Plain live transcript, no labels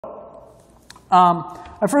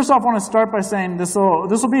I first off want to start by saying this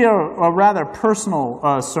will be a rather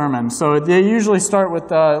personal sermon. So they usually start with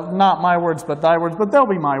not my words but thy words, but they'll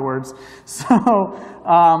be my words. So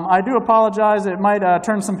I do apologize. It might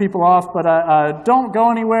turn some people off, but don't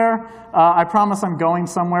go anywhere. I promise I'm going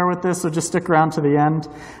somewhere with this, so just stick around to the end.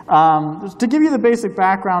 To give you the basic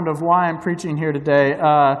background of why I'm preaching here today,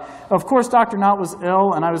 of course Dr. Knott was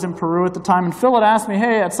ill, and I was in Peru at the time, and Phil had asked me,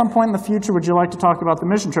 hey, at some point in the future, would you like to talk about the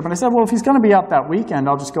mission trip? And I said, well, if he's going to be out that weekend,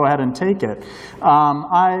 I'll just go ahead and take it.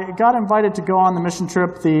 I got invited to go on the mission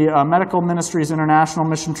trip, the Medical Ministries International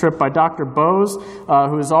mission trip by Dr. Bose,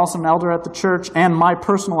 who is also an elder at the church, and my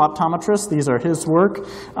personal optometrist. These are his work.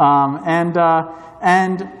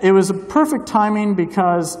 And it was a perfect timing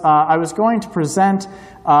because I was going to present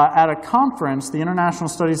at a conference, the International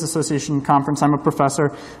Studies Association conference. I'm a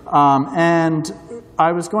professor. And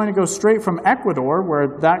I was going to go straight from Ecuador,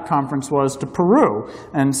 where that conference was, to Peru.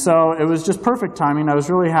 And so it was just perfect timing. I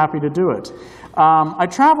was really happy to do it. I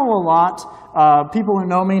travel a lot. People who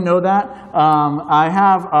know me know that. I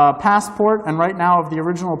have a passport, and right now of the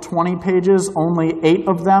original 20 pages, only 8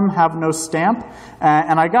 of them have no stamp.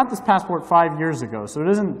 And I got this passport 5 years ago, so it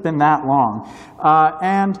hasn't been that long.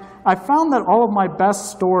 And I found that all of my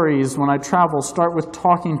best stories when I travel start with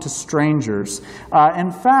talking to strangers.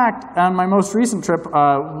 In fact, on my most recent trip,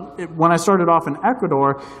 when I started off in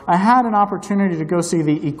Ecuador, I had an opportunity to go see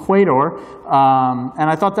the equator, and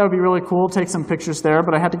I thought that would be really cool, take some pictures there,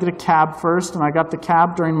 but I had to get a cab first, and I got the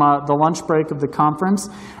cab during the lunch break of the conference.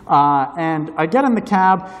 And I get in the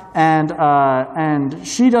cab, and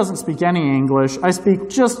she doesn't speak any English. I speak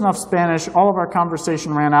just enough Spanish. All of our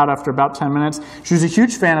conversation ran out after about 10 minutes. She was a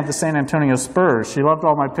huge fan of the San Antonio Spurs. She loved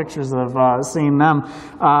all my pictures of seeing them.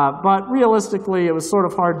 But realistically, it was sort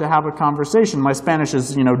of hard to have a conversation. My Spanish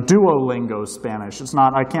is, Duolingo Spanish. It's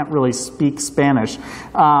not, I can't really speak Spanish.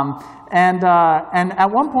 And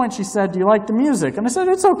at one point she said, do you like the music? And I said,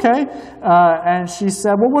 it's okay. And she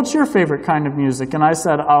said, well, what's your favorite kind of music? And I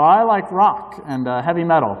said, oh, I like rock and heavy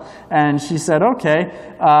metal. And she said,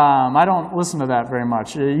 okay, I don't listen to that very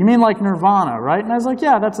much. You mean like Nirvana, right? And I was like,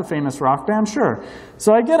 yeah, that's a famous rock band, sure.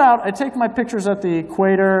 So I get out, I take my pictures at the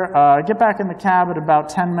equator, I get back in the cab at about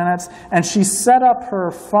 10 minutes, and she set up her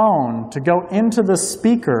phone to go into the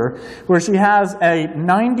speaker where she has a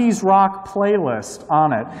 90s rock playlist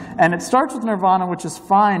on it. And it starts with Nirvana, which is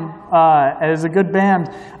fine as a good band,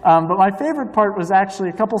 but my favorite part was actually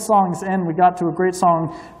a couple songs in, we got to a great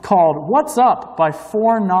song called What's Up by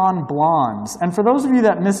 4 Non-Blondes. And for those of you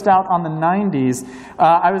that missed out on the 90s,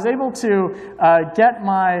 I was able to get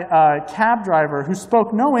my cab driver, who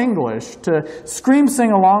spoke no English, to scream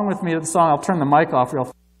sing along with me to the song. I'll turn the mic off real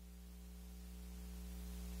fast.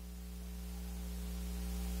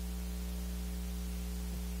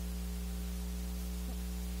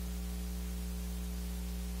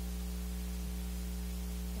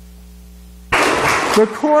 The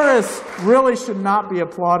chorus really should not be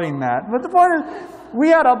applauding that. But the point is, we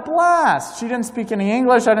had a blast. She didn't speak any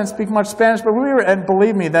English. I didn't speak much Spanish. But and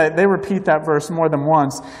believe me, they repeat that verse more than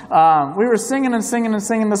once. We were singing and singing and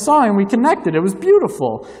singing the song, and we connected. It was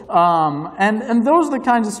beautiful. And those are the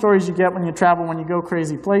kinds of stories you get when you travel, when you go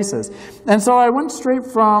crazy places. And so I went straight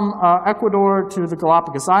from Ecuador to the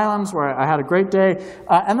Galapagos Islands, where I had a great day.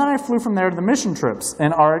 And then I flew from there to the mission trips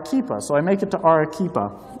in Arequipa. So I make it to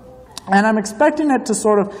Arequipa. And I'm expecting it to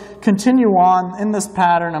sort of continue on in this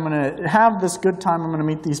pattern. I'm going to have this good time. I'm going to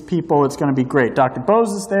meet these people. It's going to be great. Dr. Bose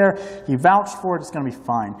is there. He vouched for it. It's going to be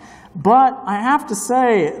fine. But I have to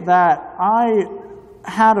say that I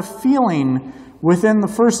had a feeling within the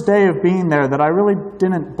first day of being there that I really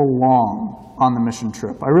didn't belong on the mission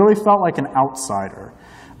trip. I really felt like an outsider.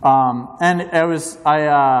 And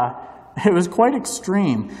it was quite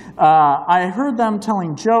extreme. I heard them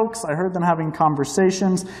telling jokes. I heard them having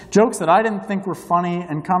conversations, jokes that I didn't think were funny,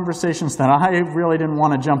 and conversations that I really didn't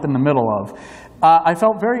want to jump in the middle of. I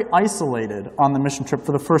felt very isolated on the mission trip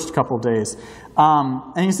for the first couple days.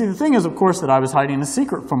 And you see, the thing is, of course, that I was hiding a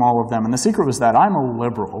secret from all of them. And the secret was that I'm a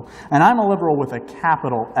liberal. And I'm a liberal with a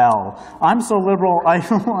capital L. I'm so liberal, I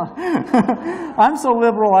even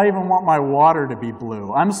want my water to be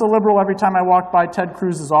blue. I'm so liberal, every time I walk by Ted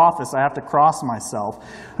Cruz's office, I have to cross myself.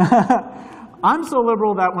 I'm so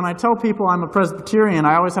liberal that when I tell people I'm a Presbyterian,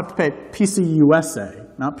 I always have to pay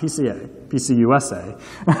PCUSA, not PCA,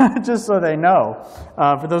 PCUSA, just so they know.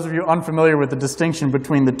 For those of you unfamiliar with the distinction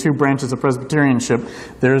between the two branches of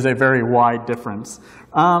Presbyterianship, there is a very wide difference.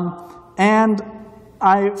 And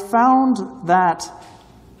I found that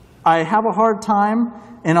I have a hard time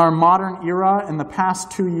in our modern era, in the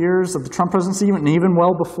past 2 years of the Trump presidency, and even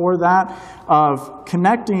well before that, of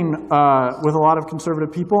connecting with a lot of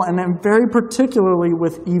conservative people, and then very particularly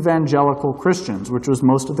with evangelical Christians, which was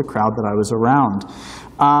most of the crowd that I was around.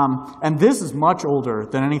 And this is much older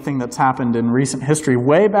than anything that's happened in recent history.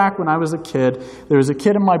 Way back when I was a kid, there was a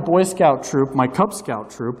kid in my Boy Scout troop, my Cub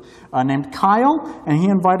Scout troop, named Kyle, and he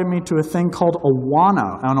invited me to a thing called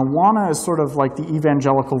Awana. And Awana is sort of like the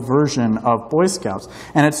evangelical version of Boy Scouts.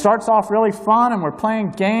 And it starts off really fun, and we're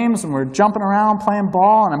playing games, and we're jumping around, playing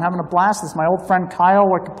ball, and I'm having a blast. This is my old friend Kyle.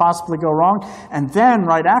 What could possibly go wrong? And then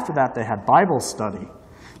right after that, they had Bible study.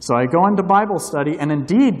 So I go into Bible study, and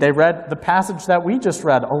indeed, they read the passage that we just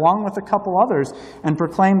read, along with a couple others, and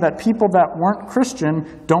proclaimed that people that weren't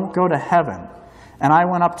Christian don't go to heaven. And I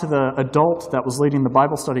went up to the adult that was leading the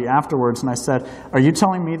Bible study afterwards, and I said, "Are you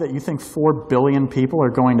telling me that you think 4 billion people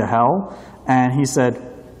are going to hell?" And he said,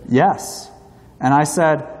 "Yes." And I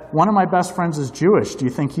said, "One of my best friends is Jewish. Do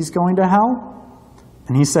you think he's going to hell?"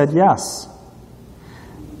 And he said, "Yes."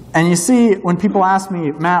 And you see, when people ask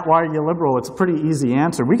me, "Matt, why are you liberal?" it's a pretty easy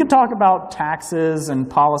answer. We could talk about taxes and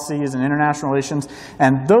policies and international relations,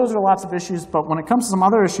 and those are lots of issues, but when it comes to some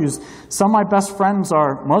other issues, some of my best friends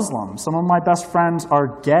are Muslim, some of my best friends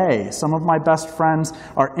are gay, some of my best friends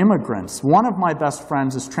are immigrants. One of my best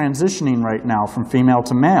friends is transitioning right now from female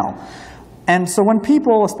to male. And so when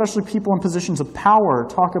people, especially people in positions of power,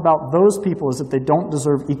 talk about those people as if they don't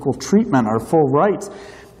deserve equal treatment or full rights,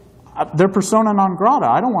 they're persona non grata.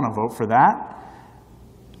 I don't want to vote for that.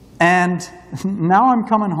 And now I'm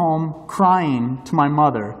coming home crying to my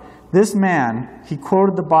mother. This man, he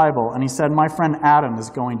quoted the Bible, and he said, "My friend Adam is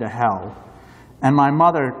going to hell." And my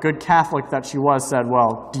mother, good Catholic that she was, said,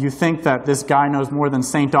 "Well, do you think that this guy knows more than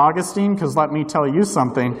St. Augustine? Because let me tell you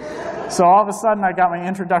something." So all of a sudden, I got my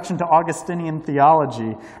introduction to Augustinian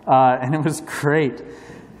theology, and it was great.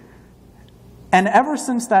 And ever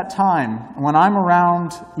since that time, when I'm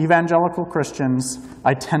around evangelical Christians,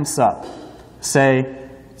 I tense up. Say,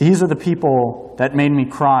 these are the people that made me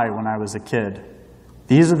cry when I was a kid.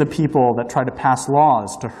 These are the people that try to pass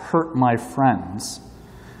laws to hurt my friends.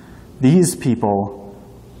 These people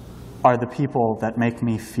are the people that make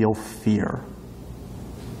me feel fear.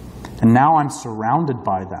 And now I'm surrounded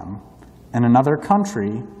by them in another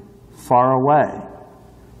country far away.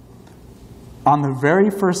 On the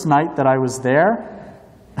very first night that I was there,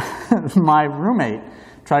 my roommate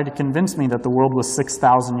tried to convince me that the world was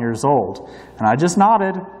 6,000 years old. And I just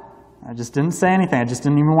nodded. I just didn't say anything. I just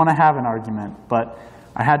didn't even want to have an argument. But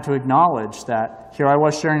I had to acknowledge that here I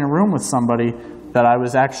was sharing a room with somebody that I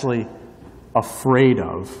was actually afraid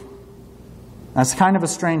of. That's kind of a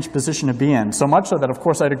strange position to be in. So much so that, of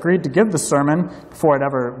course, I'd agreed to give the sermon before I'd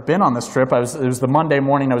ever been on this trip. It was the Monday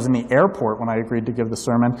morning. I was in the airport when I agreed to give the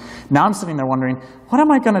sermon. Now I'm sitting there wondering, what am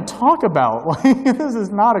I going to talk about? This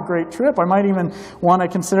is not a great trip. I might even want to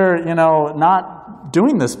consider, not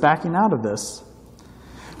doing this, backing out of this.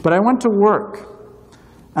 But I went to work.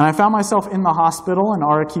 And I found myself in the hospital in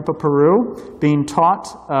Arequipa, Peru, being taught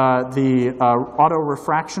the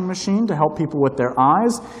auto-refraction machine to help people with their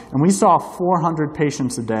eyes. And we saw 400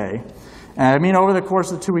 patients a day. And over the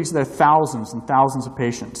course of 2 weeks, there are thousands and thousands of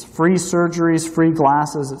patients. Free surgeries, free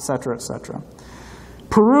glasses, et cetera, et cetera.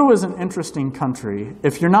 Peru is an interesting country.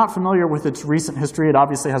 If you're not familiar with its recent history, it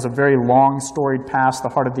obviously has a very long, storied past, the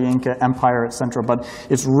heart of the Inca Empire, et cetera. But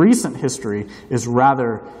its recent history is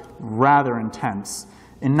rather intense.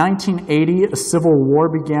 In 1980, a civil war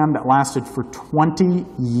began that lasted for 20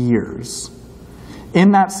 years.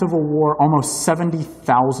 In that civil war, almost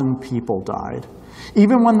 70,000 people died.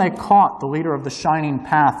 Even when they caught the leader of the Shining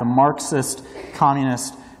Path, a Marxist,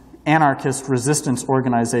 communist, anarchist resistance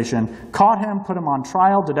organization, caught him, put him on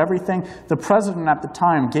trial, did everything, the president at the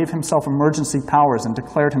time gave himself emergency powers and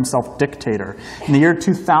declared himself dictator. In the year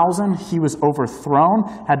 2000, he was overthrown,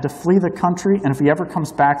 had to flee the country, and if he ever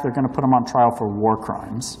comes back, they're going to put him on trial for war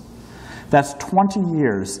crimes. That's 20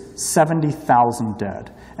 years, 70,000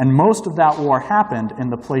 dead. And most of that war happened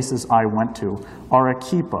in the places I went to.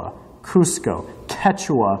 Arequipa, Cusco,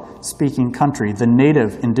 Quechua-speaking country, the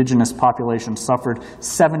native indigenous population suffered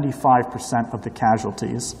 75% of the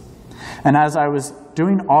casualties. And as I was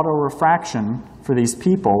doing auto-refraction for these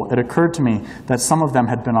people, it occurred to me that some of them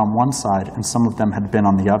had been on one side and some of them had been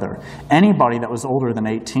on the other. Anybody that was older than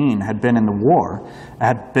 18 had been in the war,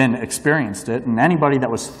 had experienced it, and anybody that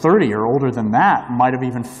was 30 or older than that might have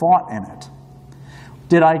even fought in it.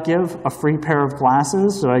 Did I give a free pair of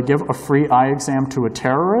glasses? Did I give a free eye exam to a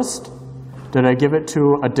terrorist? Did I give it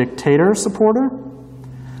to a dictator supporter?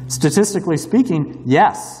 Statistically speaking,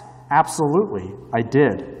 yes, absolutely, I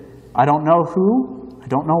did. I don't know who, I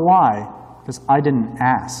don't know why, Because I didn't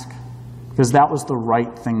ask. Because that was the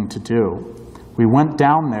right thing to do. We went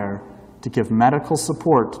down there to give medical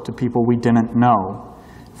support to people we didn't know.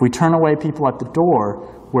 If we turn away people at the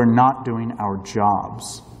door, we're not doing our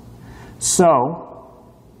jobs. So,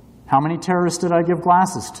 how many terrorists did I give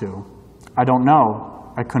glasses to? I don't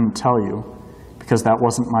know. I couldn't tell you, because that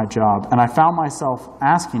wasn't my job. And I found myself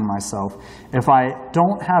asking myself, if I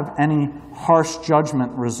don't have any harsh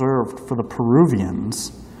judgment reserved for the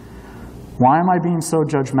Peruvians, why am I being so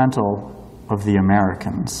judgmental of the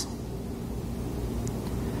Americans?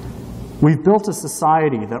 We've built a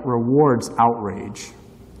society that rewards outrage.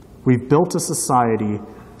 We've built a society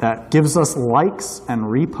that gives us likes and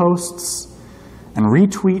reposts and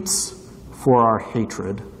retweets for our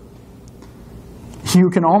hatred. You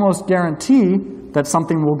can almost guarantee that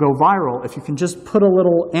something will go viral if you can just put a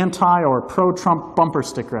little anti or pro-Trump bumper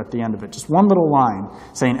sticker at the end of it. Just one little line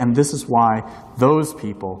saying, and this is why those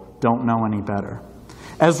people don't know any better.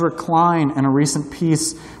 Ezra Klein, in a recent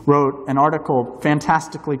piece, wrote an article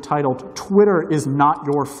fantastically titled, "Twitter is Not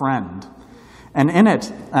Your Friend." And in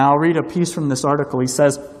it, and I'll read a piece from this article, he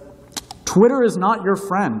says, "Twitter is not your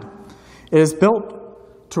friend. It is built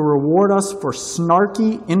to reward us for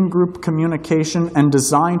snarky in-group communication and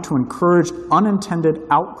designed to encourage unintended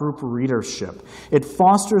out-group readership. It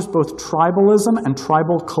fosters both tribalism and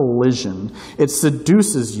tribal collision. It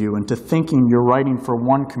seduces you into thinking you're writing for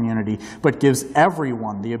one community, but gives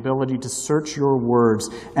everyone the ability to search your words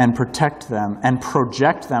and protect them and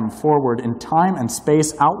project them forward in time and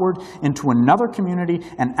space outward into another community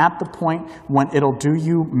and at the point when it'll do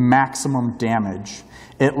you maximum damage.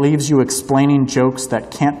 It leaves you explaining jokes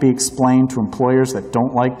that can't be explained to employers that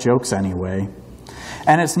don't like jokes anyway.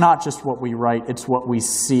 And it's not just what we write, it's what we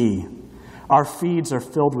see. Our feeds are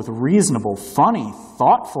filled with reasonable, funny,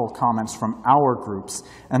 thoughtful comments from our groups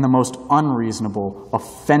and the most unreasonable,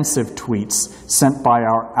 offensive tweets sent by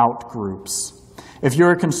our out groups. If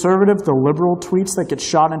you're a conservative, the liberal tweets that get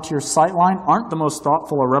shot into your sightline aren't the most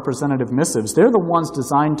thoughtful or representative missives. They're the ones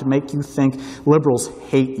designed to make you think liberals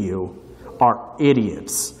hate you, are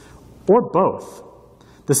idiots, or both.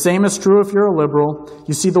 The same is true if you're a liberal.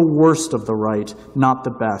 You see the worst of the right, not the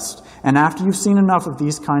best. And after you've seen enough of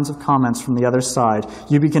these kinds of comments from the other side,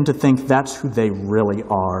 you begin to think that's who they really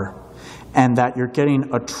are, and that you're getting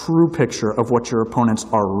a true picture of what your opponents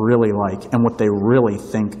are really like and what they really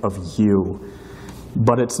think of you.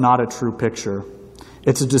 But it's not a true picture.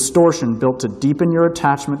 It's a distortion built to deepen your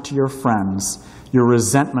attachment to your friends, your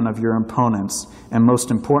resentment of your opponents, and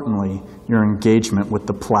most importantly, your engagement with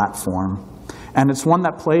the platform. And it's one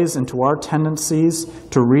that plays into our tendencies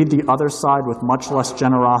to read the other side with much less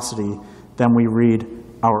generosity than we read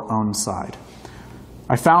our own side.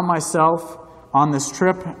 I found myself on this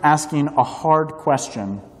trip asking a hard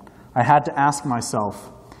question. I had to ask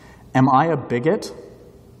myself, am I a bigot?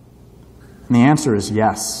 And the answer is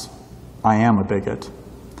yes, I am a bigot.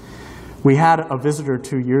 We had a visitor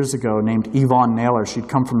 2 years ago named Yvonne Naylor. She'd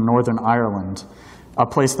come from Northern Ireland, a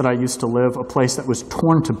place that I used to live, a place that was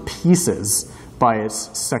torn to pieces by its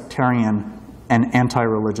sectarian and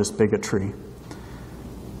anti-religious bigotry.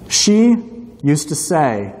 She used to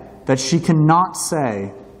say that she cannot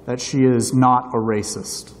say that she is not a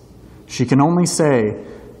racist. She can only say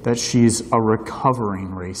that she's a recovering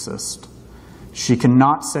racist. She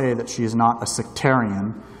cannot say that she is not a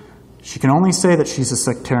sectarian. She can only say that she's a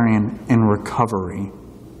sectarian in recovery.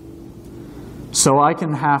 So I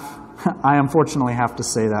unfortunately have to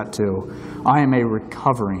say that too. I am a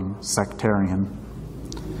recovering sectarian.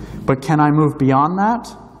 But can I move beyond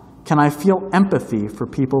that? Can I feel empathy for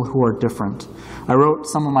people who are different? I wrote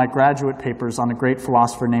some of my graduate papers on a great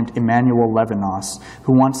philosopher named Emmanuel Levinas,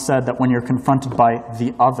 who once said that when you're confronted by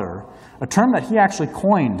the other, a term that he actually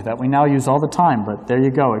coined that we now use all the time, but there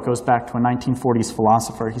you go, it goes back to a 1940s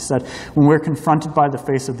philosopher. He said, when we're confronted by the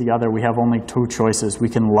face of the other, we have only two choices. We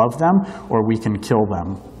can love them or we can kill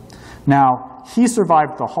them. Now, he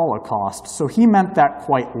survived the Holocaust, so he meant that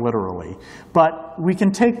quite literally. But we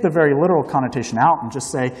can take the very literal connotation out and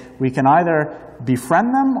just say we can either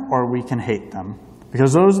befriend them or we can hate them,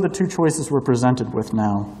 because those are the two choices we're presented with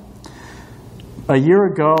now. A year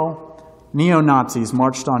ago, neo-Nazis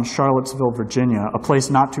marched on Charlottesville, Virginia, a place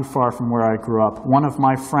not too far from where I grew up. One of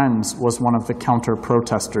my friends was one of the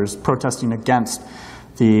counter-protesters protesting against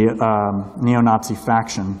the neo-Nazi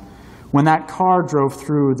faction. When that car drove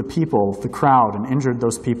through the people, the crowd, and injured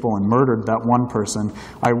those people and murdered that one person,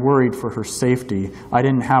 I worried for her safety. I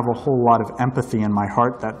didn't have a whole lot of empathy in my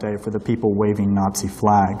heart that day for the people waving Nazi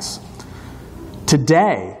flags.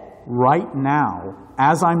 Today, right now,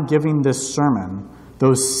 as I'm giving this sermon,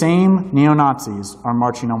 Those same neo-Nazis are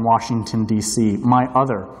marching on Washington, D.C., my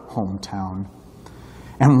other hometown.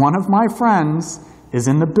 And one of my friends is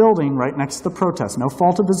in the building right next to the protest. No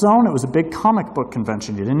fault of his own. It was a big comic book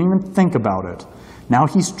convention. He didn't even think about it. Now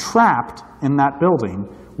he's trapped in that building,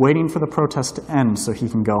 waiting for the protest to end so he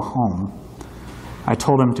can go home. I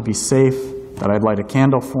told him to be safe, that I'd light a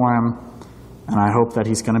candle for him, and I hope that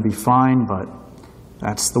he's going to be fine, but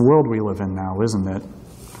that's the world we live in now, isn't it?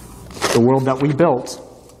 The world that we built,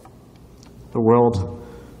 the world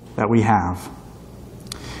that we have.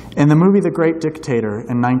 In the movie The Great Dictator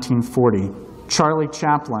in 1940, Charlie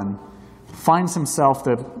Chaplin finds himself,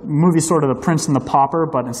 the movie sort of The Prince and the Pauper,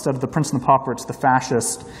 but instead of the Prince and the Pauper, it's the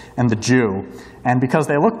fascist and the Jew. And because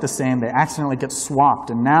they look the same, they accidentally get swapped.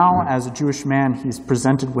 And now, as a Jewish man, he's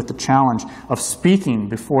presented with the challenge of speaking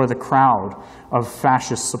before the crowd of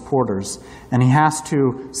fascist supporters. And he has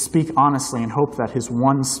to speak honestly and hope that his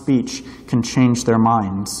one speech can change their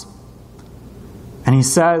minds. And he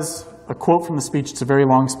says, a quote from the speech, it's a very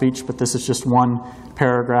long speech, but this is just one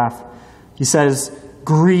paragraph. He says,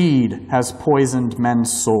 "Greed has poisoned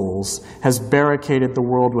men's souls, has barricaded the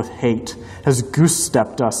world with hate, has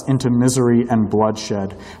goose-stepped us into misery and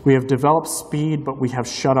bloodshed. We have developed speed, but we have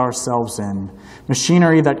shut ourselves in.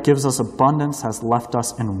 Machinery that gives us abundance has left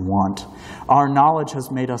us in want. Our knowledge has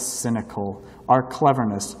made us cynical, our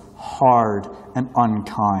cleverness hard and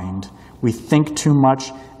unkind. We think too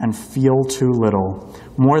much and feel too little.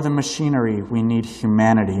 More than machinery, we need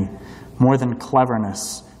humanity. More than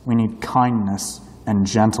cleverness, we need kindness and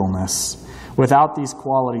gentleness. Without these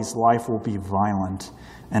qualities, life will be violent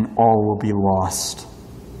and all will be lost."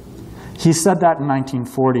 He said that in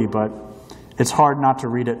 1940, but it's hard not to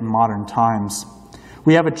read it in modern times.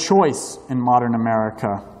 We have a choice in modern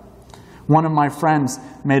America. One of my friends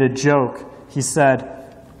made a joke. He said,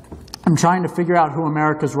 "I'm trying to figure out who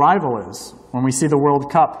America's rival is when we see the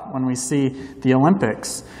World Cup, when we see the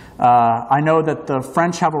Olympics. I know that the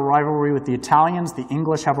French have a rivalry with the Italians, the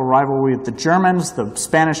English have a rivalry with the Germans, the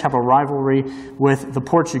Spanish have a rivalry with the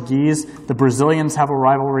Portuguese, the Brazilians have a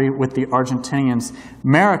rivalry with the Argentinians.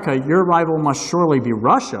 America, your rival must surely be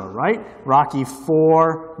Russia, right? Rocky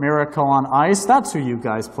IV, Miracle on Ice, that's who you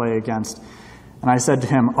guys play against." And I said to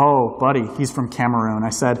him, "Oh, buddy," he's from Cameroon. I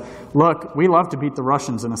said, "Look, we love to beat the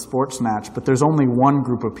Russians in a sports match, but there's only one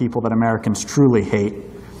group of people that Americans truly hate,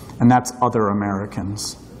 and that's other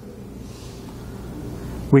Americans."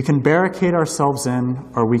 We can barricade ourselves in,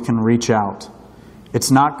 or we can reach out.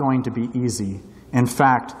 It's not going to be easy. In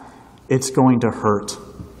fact, it's going to hurt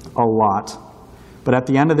a lot. But at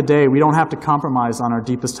the end of the day, we don't have to compromise on our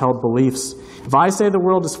deepest held beliefs. If I say the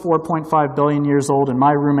world is 4.5 billion years old and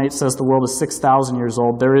my roommate says the world is 6,000 years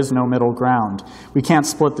old, there is no middle ground. We can't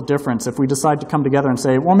split the difference. If we decide to come together and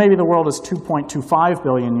say, well, maybe the world is 2.25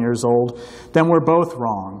 billion years old, then we're both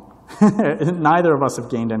wrong. Neither of us have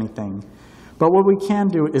gained anything. But what we can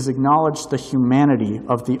do is acknowledge the humanity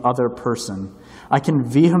of the other person. I can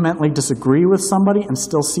vehemently disagree with somebody and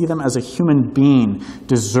still see them as a human being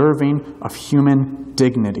deserving of human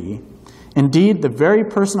dignity. Indeed, the very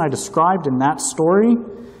person I described in that story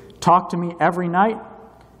talked to me every night,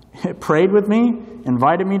 prayed with me,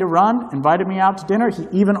 invited me to run, invited me out to dinner. He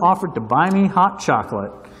even offered to buy me hot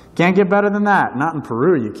chocolate. Can't get better than that. Not in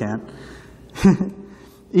Peru, you can't.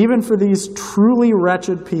 Even for these truly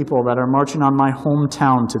wretched people that are marching on my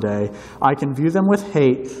hometown today, I can view them with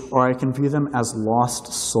hate or I can view them as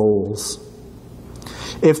lost souls.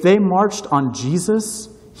 If they marched on Jesus,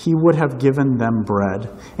 he would have given them bread.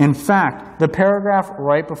 In fact, the paragraph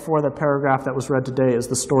right before the paragraph that was read today is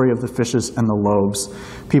the story of the fishes and the loaves.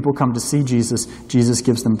 People come to see Jesus. Jesus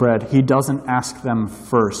gives them bread. He doesn't ask them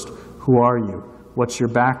first, who are you? What's your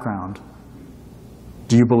background?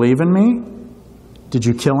 Do you believe in me? Did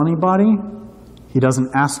you kill anybody? He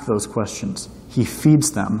doesn't ask those questions. He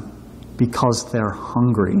feeds them because they're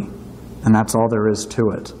hungry. And that's all there is to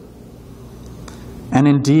it. And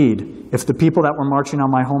indeed, if the people that were marching on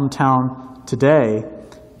my hometown today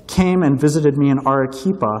came and visited me in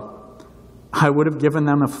Arequipa, I would have given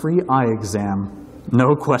them a free eye exam,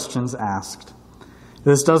 no questions asked.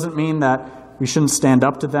 This doesn't mean that we shouldn't stand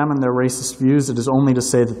up to them and their racist views. It is only to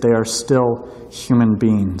say that they are still human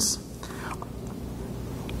beings.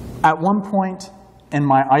 At one point in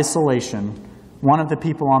my isolation, one of the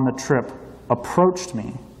people on the trip approached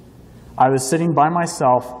me. I was sitting by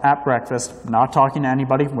myself at breakfast, not talking to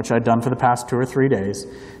anybody, which I'd done for the past 2 or 3 days.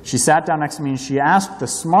 She sat down next to me and she asked the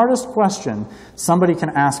smartest question somebody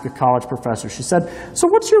can ask a college professor. She said, "So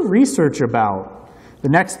what's your research about?" The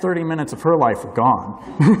next 30 minutes of her life were gone.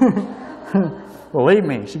 Believe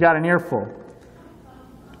me, she got an earful.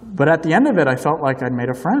 But at the end of it, I felt like I'd made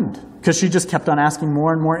a friend. because she just kept on asking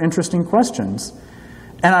more and more interesting questions.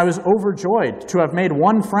 And I was overjoyed to have made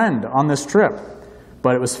one friend on this trip.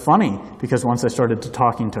 But it was funny, because once I started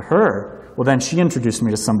talking to her, well, then she introduced me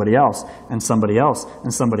to somebody else, and somebody else,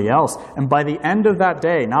 and somebody else. And by the end of that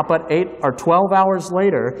day, not but 8 or 12 hours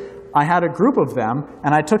later, I had a group of them,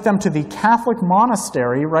 and I took them to the Catholic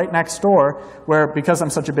monastery right next door, where, because I'm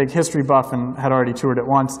such a big history buff and had already toured it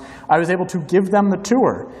once, I was able to give them the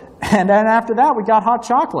tour. And then after that, we got hot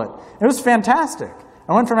chocolate. It was fantastic.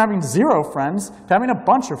 I went from having 0 friends to having a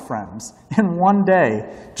bunch of friends in one day,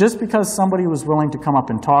 just because somebody was willing to come up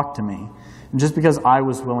and talk to me, and just because I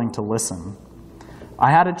was willing to listen.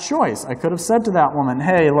 I had a choice. I could have said to that woman,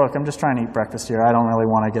 hey, look, I'm just trying to eat breakfast here. I don't really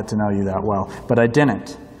want to get to know you that well. But I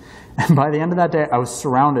didn't. And by the end of that day, I was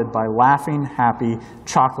surrounded by laughing, happy,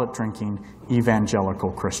 chocolate-drinking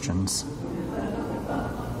evangelical Christians.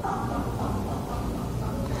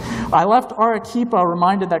 I left Arequipa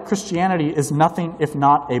reminded that Christianity is nothing if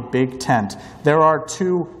not a big tent. There are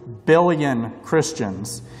 2 billion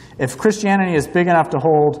Christians. If Christianity is big enough to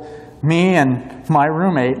hold me and my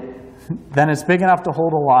roommate, then it's big enough to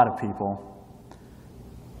hold a lot of people.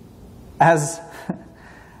 As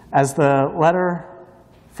the letter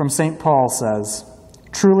from St. Paul says,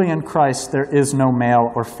 truly in Christ there is no male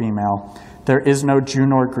or female. There is no Jew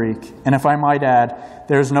nor Greek. And if I might add,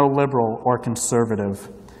 there is no liberal or conservative.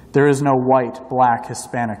 There is no white, black,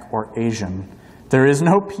 Hispanic, or Asian. There is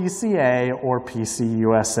no PCA or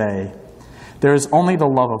PCUSA. There is only the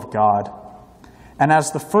love of God. And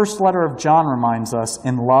as the first letter of John reminds us,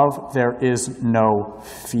 in love there is no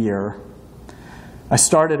fear. I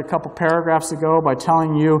started a couple paragraphs ago by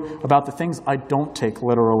telling you about the things I don't take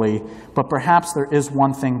literally, but perhaps there is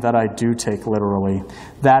one thing that I do take literally.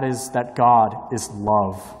 That is that God is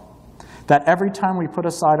love. That every time we put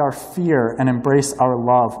aside our fear and embrace our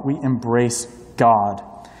love, we embrace God.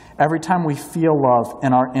 Every time we feel love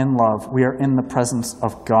and are in love, we are in the presence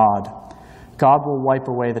of God. God will wipe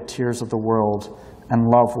away the tears of the world, and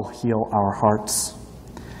love will heal our hearts.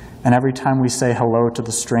 And every time we say hello to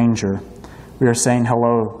the stranger, we are saying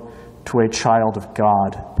hello to a child of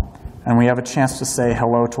God. And we have a chance to say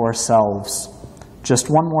hello to ourselves just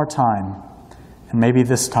one more time. And maybe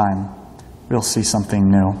this time we'll see something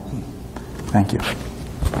new. Thank you.